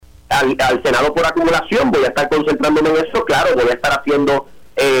al Senado por acumulación, voy a estar concentrándome en eso. Claro, voy a estar haciendo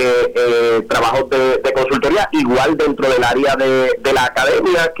trabajos de consultoría igual dentro del área de la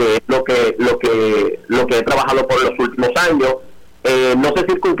academia, que es lo que he trabajado por los últimos años. No se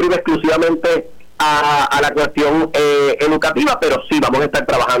circunscribe exclusivamente a la cuestión educativa, pero sí vamos a estar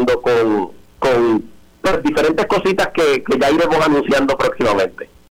trabajando con pues, diferentes cositas que ya iremos anunciando próximamente.